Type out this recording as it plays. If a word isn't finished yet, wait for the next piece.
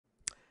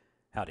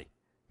Howdy.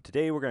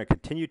 Today we're going to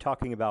continue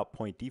talking about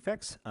point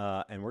defects,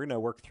 and we're going to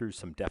work through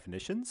some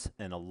definitions.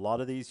 And a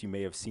lot of these you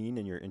may have seen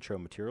in your intro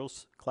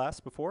materials class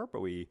before, but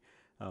we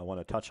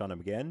want to touch on them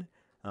again.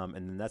 And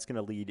then that's going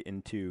to lead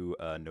into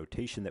a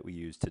notation that we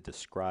use to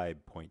describe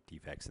point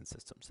defects in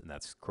systems, and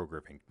that's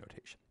Kroger-Vink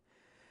notation.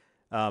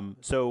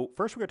 So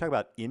first we're going to talk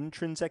about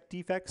intrinsic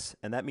defects,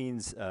 and that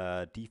means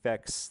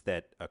defects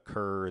that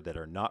occur that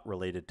are not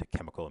related to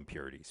chemical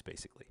impurities,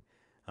 basically.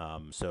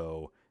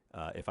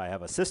 If I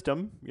have a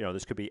system,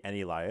 this could be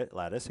any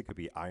lattice. It could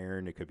be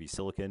iron, it could be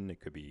silicon, it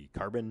could be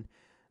carbon.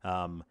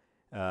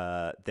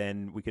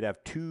 Then we could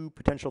have two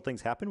potential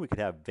things happen. We could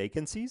have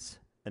vacancies.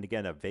 And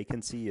again, a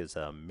vacancy is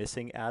a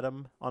missing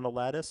atom on a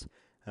lattice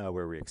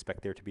where we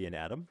expect there to be an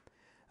atom.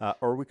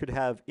 Or we could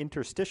have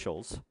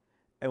interstitials.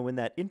 And when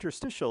that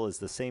interstitial is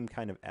the same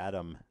kind of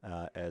atom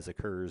as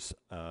occurs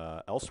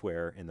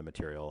elsewhere in the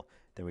material,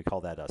 then we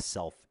call that a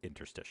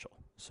self-interstitial.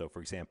 So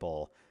for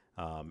example,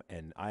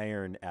 an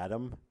iron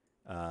atom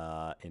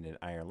in an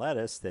iron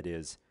lattice that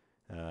is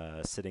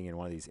sitting in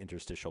one of these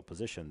interstitial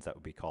positions, that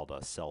would be called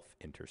a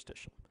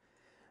self-interstitial.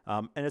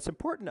 And it's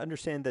important to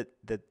understand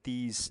that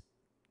these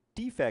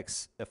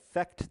defects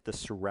affect the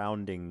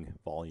surrounding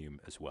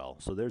volume as well.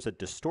 So there's a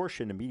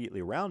distortion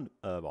immediately around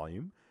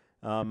volume,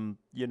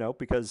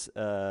 because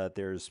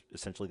there's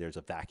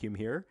a vacuum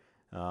here.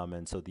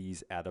 And so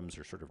these atoms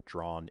are sort of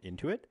drawn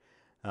into it.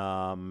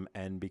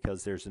 And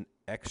because there's an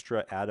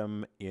extra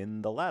atom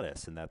in the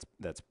lattice, and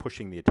that's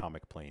pushing the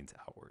atomic planes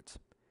outwards.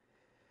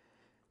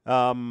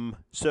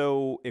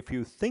 So if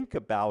you think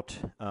about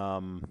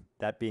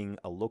that being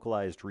a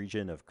localized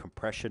region of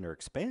compression or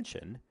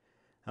expansion,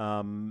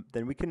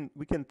 then we can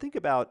think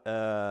about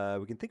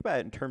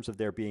it in terms of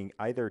there being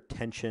either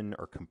tension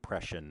or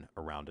compression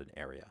around an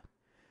area.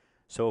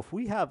 So if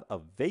we have a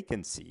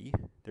vacancy,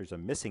 there's a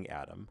missing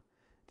atom.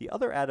 The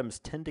other atoms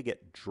tend to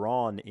get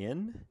drawn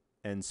in.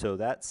 And so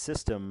that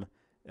system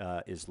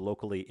is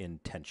locally in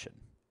tension.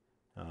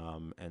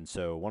 And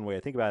so one way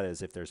I think about it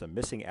is if there's a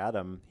missing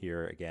atom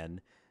here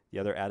again, the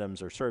other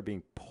atoms are sort of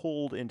being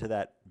pulled into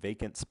that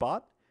vacant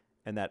spot,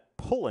 and that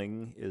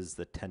pulling is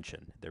the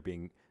tension.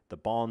 The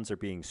bonds are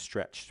being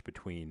stretched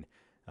between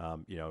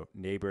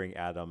neighboring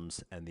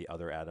atoms and the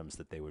other atoms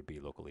that they would be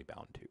locally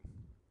bound to.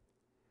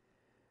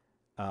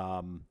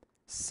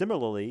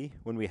 Similarly,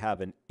 when we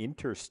have an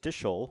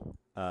interstitial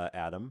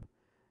atom,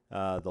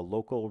 the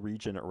local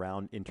region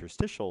around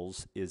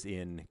interstitials is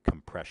in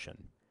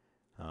compression.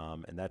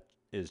 And that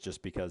is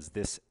just because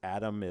this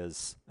atom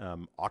is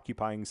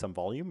occupying some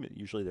volume.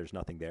 Usually there's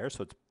nothing there,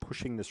 so it's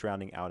pushing the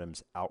surrounding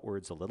atoms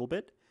outwards a little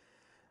bit.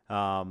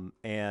 And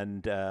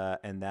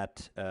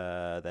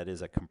that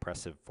is a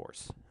compressive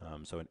force.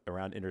 So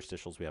around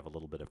interstitials, we have a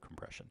little bit of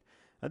compression.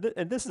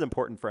 And this is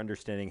important for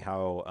understanding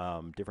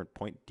how different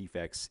point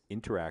defects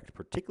interact,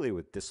 particularly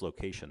with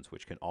dislocations,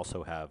 which can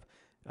also have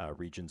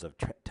regions of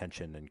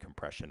tension and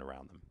compression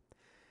around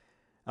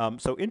them.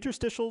 So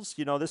interstitials,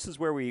 this is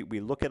where we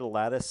look at a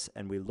lattice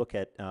and we look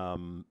at,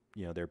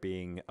 there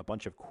being a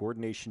bunch of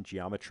coordination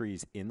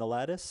geometries in the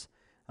lattice.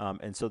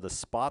 And so the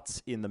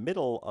spots in the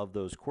middle of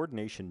those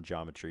coordination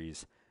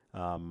geometries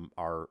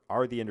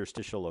are the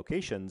interstitial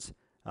locations.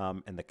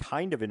 And the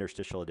kind of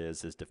interstitial it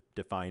is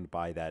defined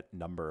by that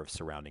number of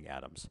surrounding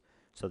atoms.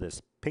 So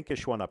this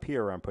pinkish one up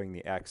here, where I'm putting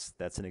the X,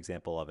 that's an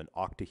example of an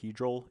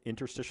octahedral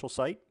interstitial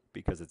site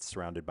because it's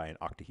surrounded by an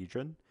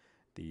octahedron.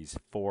 These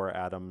 4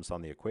 atoms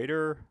on the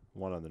equator,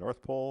 1 on the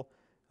North Pole,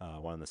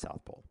 1 on the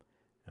South Pole.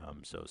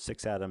 So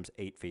 6 atoms,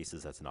 8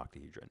 faces, that's an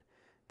octahedron.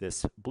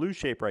 This blue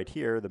shape right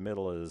here, the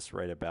middle is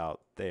right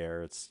about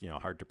there. It's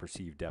hard to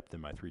perceive depth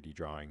in my 3D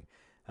drawing.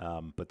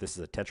 But this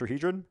is a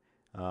tetrahedron.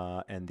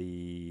 And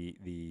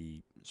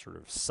the sort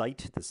of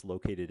site that's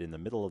located in the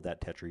middle of that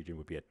tetrahedron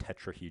would be a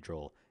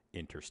tetrahedral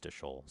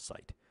interstitial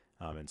site.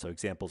 And so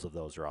examples of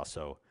those are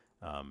also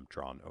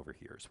drawn over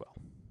here as well.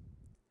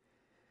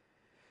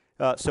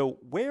 So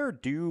where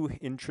do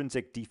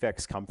intrinsic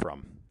defects come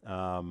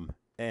from?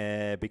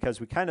 Because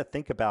we kind of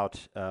think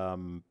about,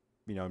 in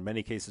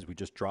many cases we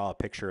just draw a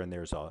picture and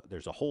there's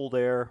a hole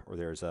there, or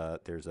there's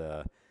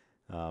an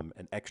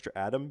extra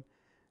atom.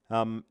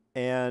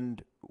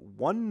 And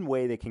one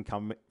way they can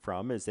come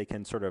from is they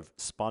can sort of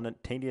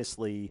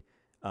spontaneously,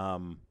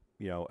 an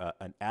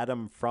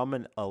atom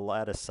from a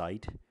lattice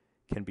site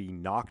can be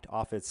knocked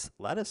off its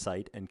lattice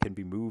site and can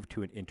be moved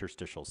to an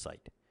interstitial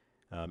site.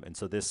 And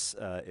so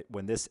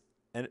when this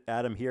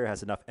atom here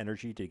has enough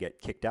energy to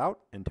get kicked out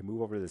and to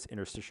move over to this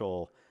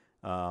interstitial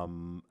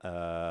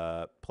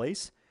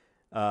place,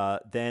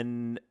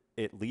 then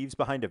it leaves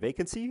behind a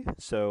vacancy.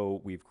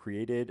 So we've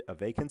created a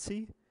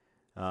vacancy.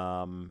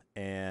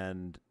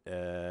 And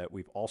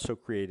we've also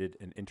created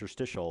an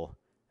interstitial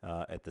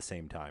at the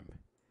same time.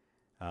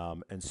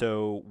 And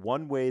so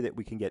one way that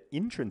we can get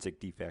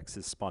intrinsic defects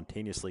is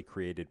spontaneously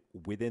created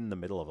within the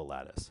middle of a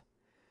lattice.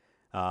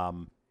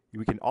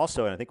 We can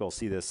also, and I think we'll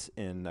see this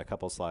in a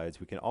couple slides,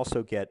 we can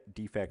also get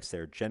defects that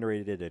are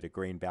generated at a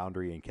grain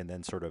boundary and can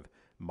then sort of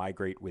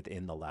migrate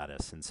within the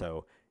lattice. And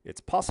so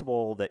it's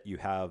possible that you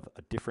have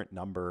a different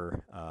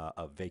number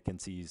of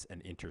vacancies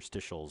and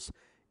interstitials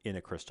in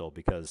a crystal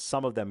because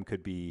some of them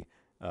could be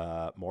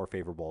more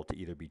favorable to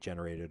either be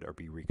generated or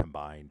be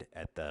recombined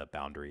at the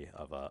boundary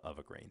of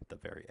a grain, the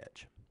very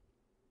edge.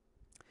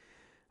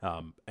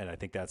 And I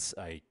think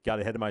I got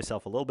ahead of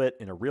myself a little bit.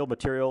 In a real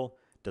material,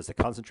 does the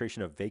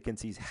concentration of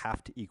vacancies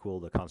have to equal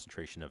the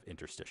concentration of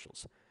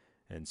interstitials?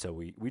 And so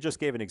we just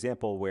gave an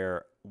example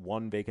where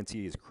one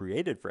vacancy is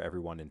created for every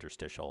one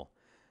interstitial,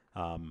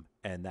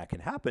 and that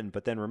can happen.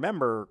 But then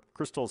remember,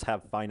 crystals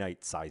have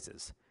finite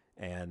sizes,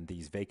 and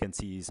these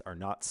vacancies are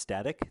not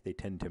static. They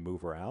tend to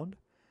move around.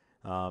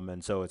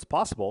 And so it's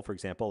possible, for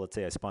example, let's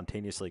say I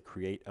spontaneously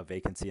create a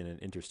vacancy in an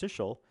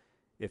interstitial.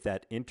 If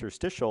that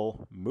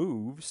interstitial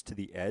moves to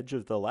the edge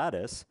of the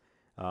lattice,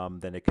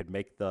 then it could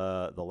make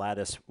the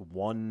lattice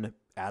one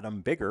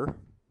atom bigger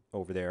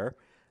over there.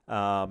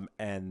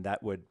 And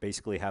that would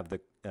basically have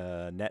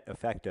the net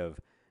effect of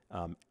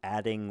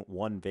adding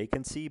one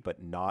vacancy,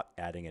 but not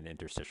adding an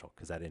interstitial,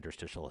 because that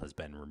interstitial has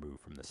been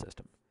removed from the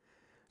system.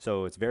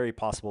 So it's very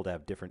possible to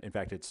have different, in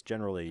fact, it's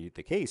generally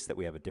the case that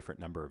we have a different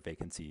number of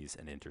vacancies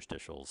and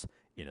interstitials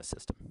in a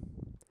system.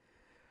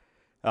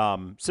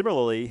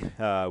 Similarly,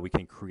 we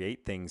can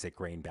create things at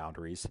grain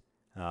boundaries.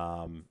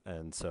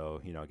 And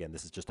so, again,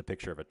 this is just a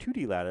picture of a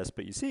 2D lattice,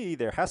 but you see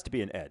there has to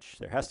be an edge.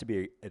 There has to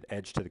be an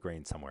edge to the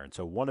grain somewhere. And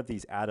so one of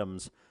these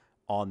atoms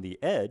on the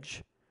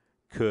edge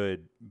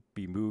could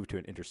be moved to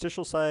an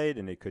interstitial site,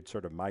 and it could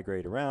sort of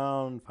migrate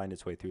around, find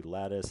its way through the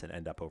lattice, and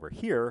end up over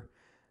here.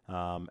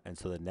 And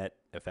so the net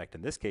effect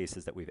in this case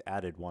is that we've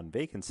added one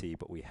vacancy,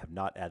 but we have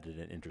not added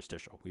an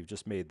interstitial. We've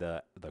just made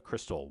the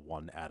crystal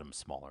one atom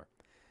smaller.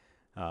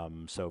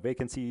 So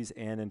vacancies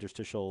and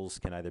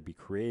interstitials can either be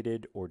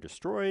created or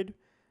destroyed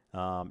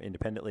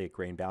independently at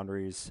grain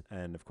boundaries.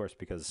 And of course,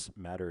 because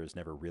matter is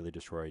never really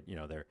destroyed,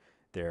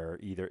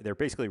 they're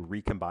basically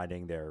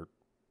recombining, they're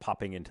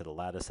popping into the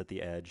lattice at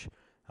the edge,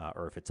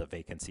 or if it's a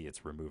vacancy,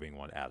 it's removing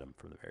one atom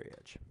from the very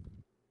edge.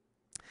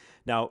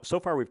 Now, so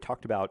far we've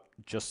talked about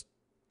just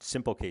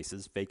simple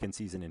cases,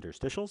 vacancies and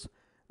interstitials.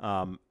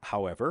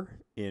 However,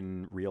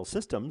 in real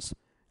systems,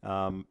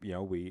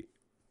 we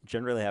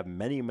generally have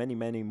many, many,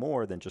 many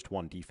more than just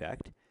one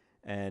defect.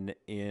 And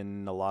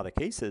in a lot of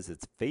cases,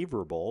 it's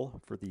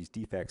favorable for these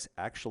defects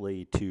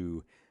actually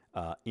to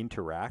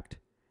interact.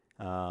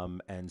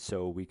 And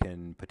so we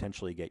can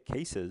potentially get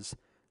cases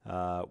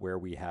where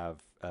we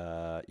have,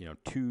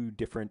 two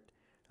different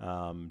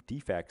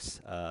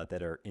defects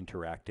that are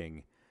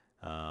interacting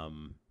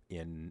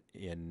in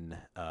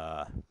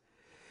a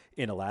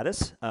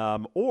lattice.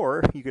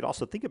 Or you could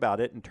also think about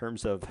it in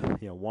terms of,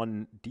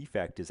 one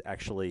defect is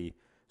actually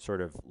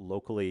sort of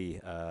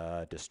locally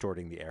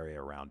distorting the area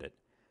around it.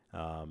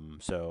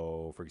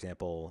 So, for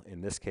example, in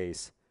this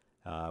case,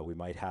 we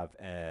might have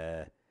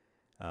a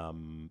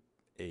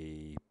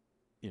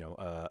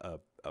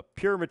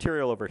pure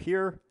material over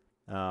here,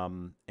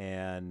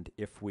 and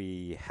if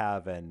we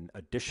have an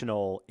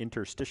additional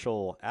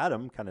interstitial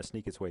atom kind of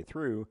sneak its way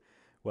through,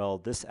 well,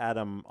 this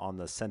atom on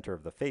the center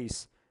of the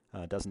face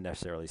doesn't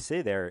necessarily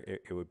stay there.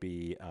 It would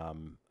be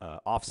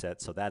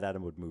offset, so that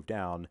atom would move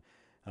down.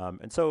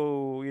 And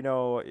so, I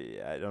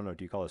don't know,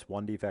 do you call this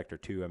one defect or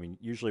two? I mean,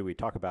 usually we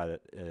talk about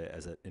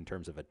it in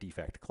terms of a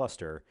defect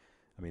cluster.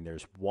 I mean,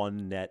 there's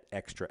one net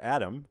extra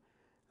atom,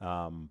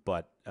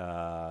 but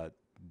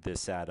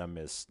this atom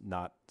is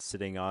not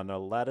sitting on a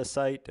lattice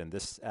site, and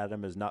this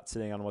atom is not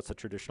sitting on what's a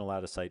traditional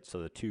lattice site, so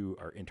the two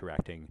are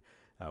interacting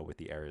with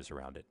the areas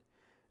around it.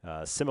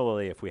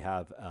 Similarly, if we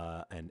have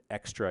an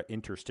extra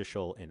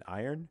interstitial in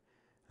iron,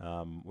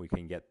 we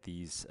can get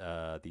these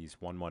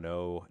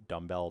 110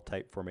 dumbbell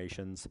type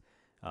formations,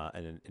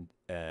 and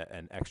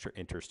an extra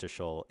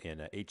interstitial in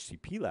a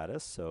HCP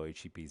lattice. So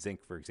HCP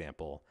zinc, for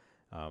example,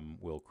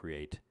 will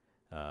create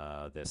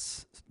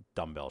this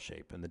dumbbell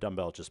shape. And the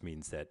dumbbell just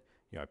means that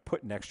I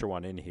put an extra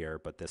one in here,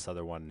 but this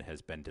other one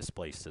has been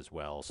displaced as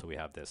well. So we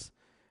have this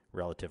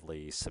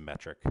relatively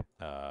symmetric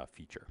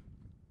feature.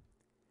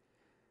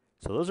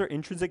 So those are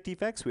intrinsic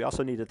defects. We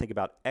also need to think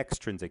about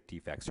extrinsic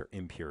defects or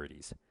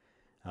impurities.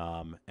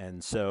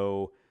 And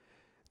so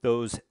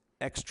those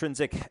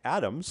extrinsic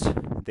atoms,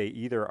 they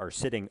either are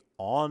sitting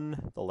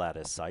on the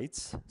lattice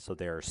sites, so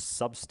they're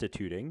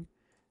substituting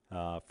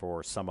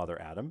for some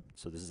other atom.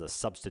 So this is a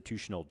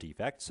substitutional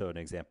defect. So an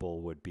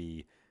example would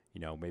be,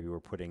 maybe we're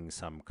putting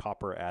some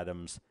copper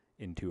atoms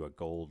into a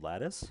gold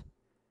lattice.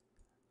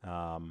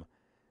 And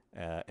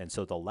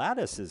so the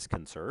lattice is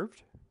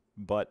conserved,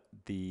 but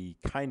the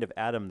kind of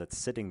atom that's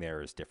sitting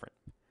there is different.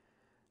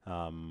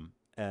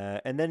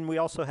 And then we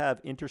also have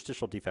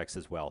interstitial defects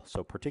as well.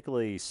 So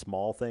particularly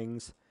small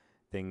things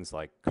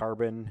like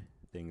carbon,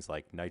 things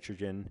like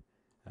nitrogen,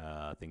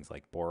 things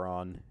like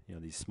boron,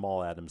 these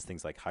small atoms,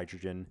 things like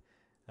hydrogen.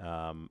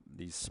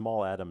 These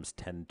small atoms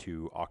tend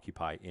to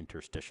occupy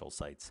interstitial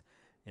sites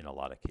in a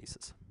lot of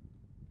cases.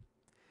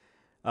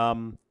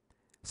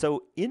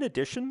 So in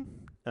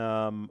addition,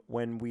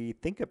 when we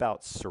think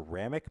about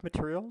ceramic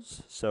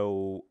materials,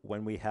 so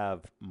when we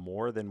have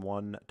more than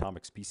one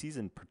atomic species,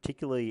 and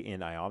particularly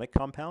in ionic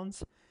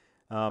compounds,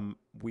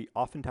 we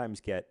oftentimes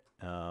get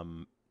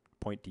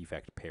point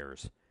defect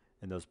pairs.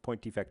 And those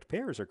point defect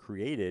pairs are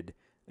created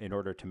in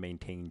order to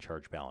maintain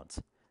charge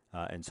balance.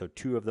 And so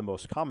two of the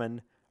most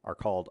common are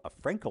called a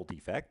Frankel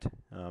defect.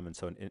 And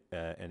so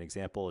an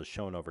example is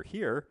shown over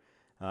here.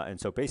 And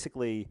so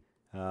basically,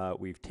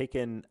 we've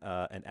taken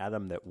an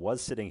atom that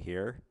was sitting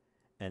here,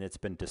 and it's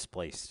been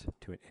displaced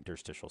to an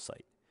interstitial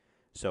site.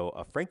 So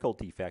a Frankel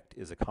defect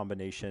is a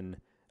combination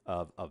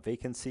of a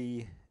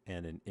vacancy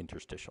and an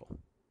interstitial.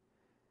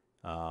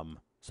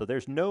 So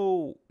there's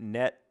no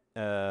net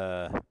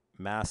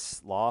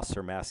mass loss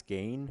or mass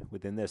gain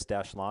within this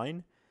dashed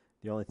line.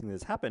 The only thing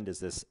that's happened is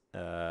this,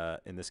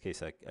 in this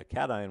case, a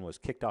cation was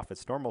kicked off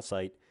its normal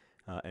site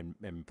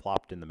and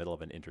plopped in the middle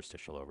of an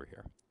interstitial over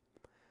here.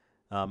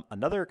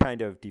 Another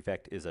kind of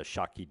defect is a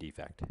Schottky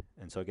defect.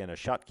 And so again, a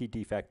Schottky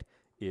defect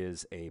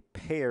is a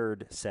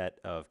paired set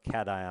of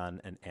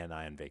cation and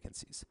anion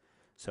vacancies.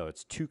 So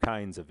it's two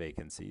kinds of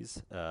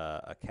vacancies,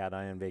 a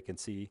cation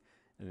vacancy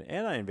and an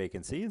anion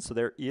vacancy. And so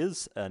there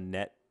is a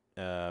net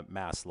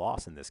mass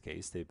loss in this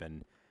case. They've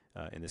been,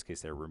 in this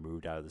case, they're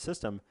removed out of the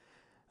system.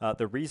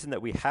 The reason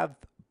that we have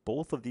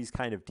both of these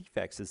kind of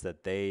defects is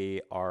that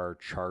they are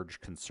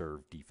charge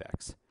conserved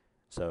defects.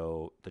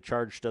 So the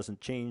charge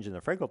doesn't change in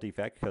the Frankel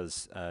defect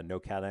because no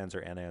cations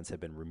or anions have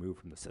been removed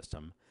from the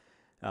system.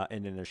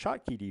 And in a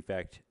Schottky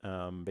defect,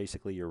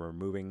 basically you're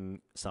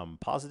removing some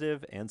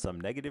positive and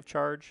some negative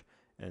charge.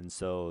 And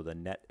so the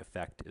net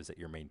effect is that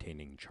you're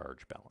maintaining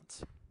charge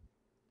balance.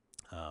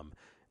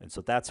 And so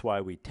that's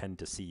why we tend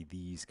to see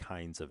these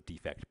kinds of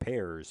defect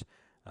pairs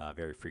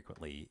very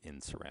frequently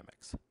in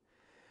ceramics.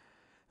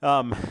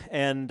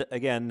 And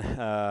again,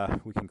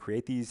 we can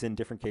create these in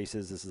different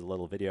cases. This is a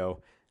little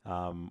video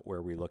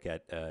where we look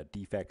at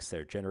defects that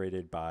are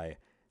generated by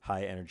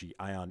high energy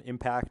ion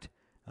impact.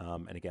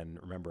 And again,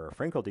 remember a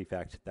Frankel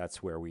defect,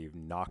 that's where we've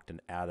knocked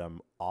an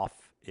atom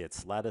off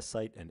its lattice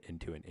site and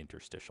into an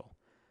interstitial.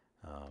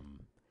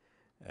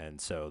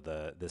 And so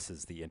this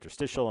is the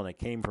interstitial, and it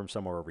came from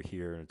somewhere over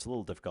here, and it's a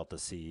little difficult to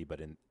see, but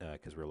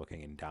because we're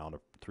looking in down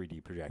a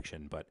 3D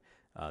projection, but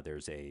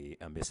there's a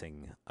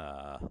missing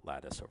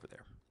lattice over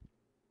there.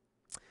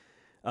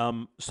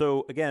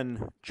 So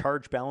again,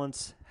 charge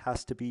balance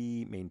has to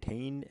be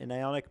maintained in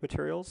ionic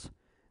materials.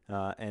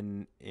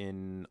 And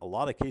in a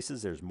lot of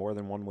cases, there's more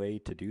than one way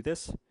to do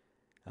this.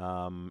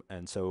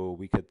 And so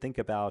we could think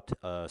about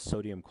a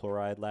sodium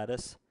chloride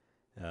lattice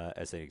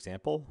as an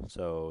example.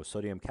 So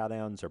sodium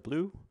cations are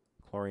blue,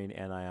 chlorine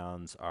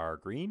anions are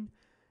green.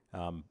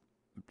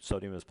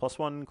 Sodium is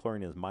 +1,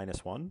 chlorine is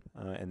 -1,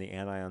 and the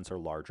anions are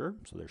larger,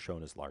 so they're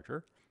shown as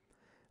larger.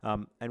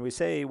 And we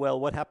say, well,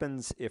 what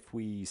happens if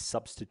we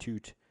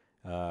substitute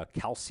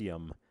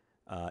calcium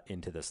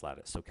into this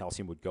lattice? So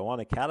calcium would go on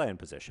a cation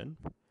position.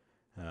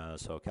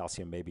 So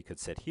calcium maybe could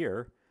sit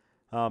here.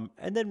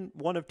 And then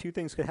one of two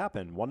things could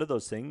happen. One of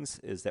those things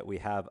is that we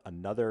have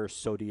another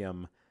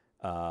sodium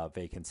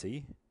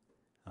vacancy.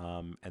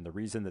 And the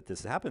reason that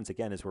this happens,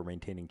 again, is we're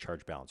maintaining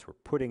charge balance. We're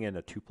putting in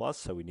a 2+,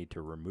 so we need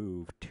to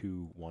remove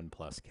two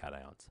 1+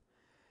 cations.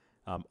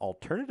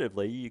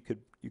 Alternatively, you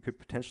could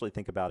potentially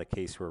think about a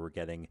case where we're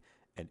getting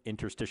an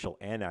interstitial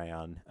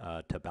anion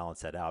to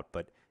balance that out.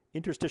 But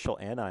interstitial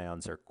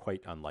anions are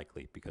quite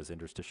unlikely because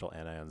interstitial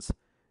anions,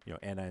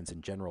 anions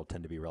in general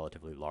tend to be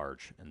relatively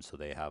large, and so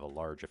they have a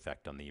large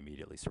effect on the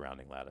immediately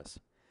surrounding lattice.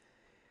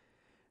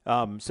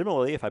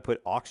 Similarly, if I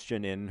put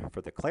oxygen in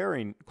for the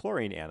chlorine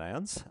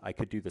anions, I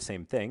could do the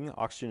same thing.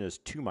 Oxygen is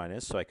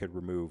 2-, so I could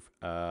remove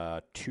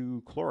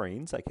 2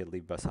 chlorines. I could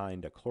leave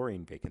behind a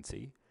chlorine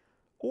vacancy.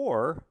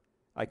 Or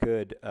I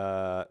could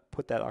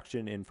put that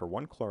oxygen in for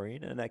 1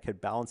 chlorine, and I could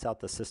balance out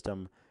the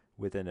system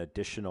with an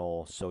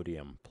additional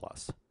sodium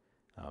plus.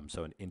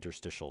 So an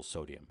interstitial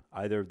sodium.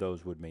 Either of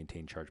those would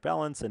maintain charge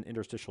balance, and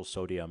interstitial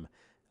sodium,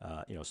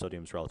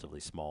 sodium's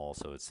relatively small,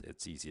 so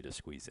it's easy to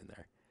squeeze in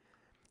there.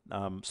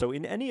 So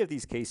in any of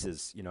these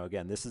cases,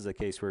 again, this is a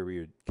case where we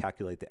would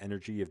calculate the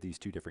energy of these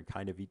two different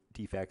kind of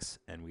defects,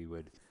 and we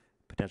would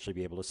potentially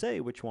be able to say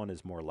which one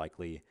is more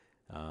likely,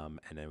 and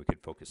then we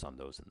could focus on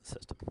those in the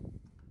system.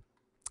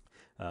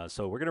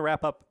 So we're going to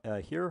wrap up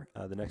here.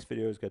 The next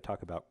video is going to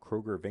talk about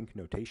Kroger-Vink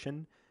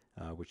notation,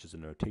 which is a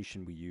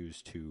notation we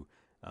use to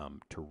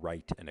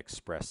write and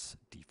express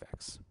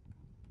defects.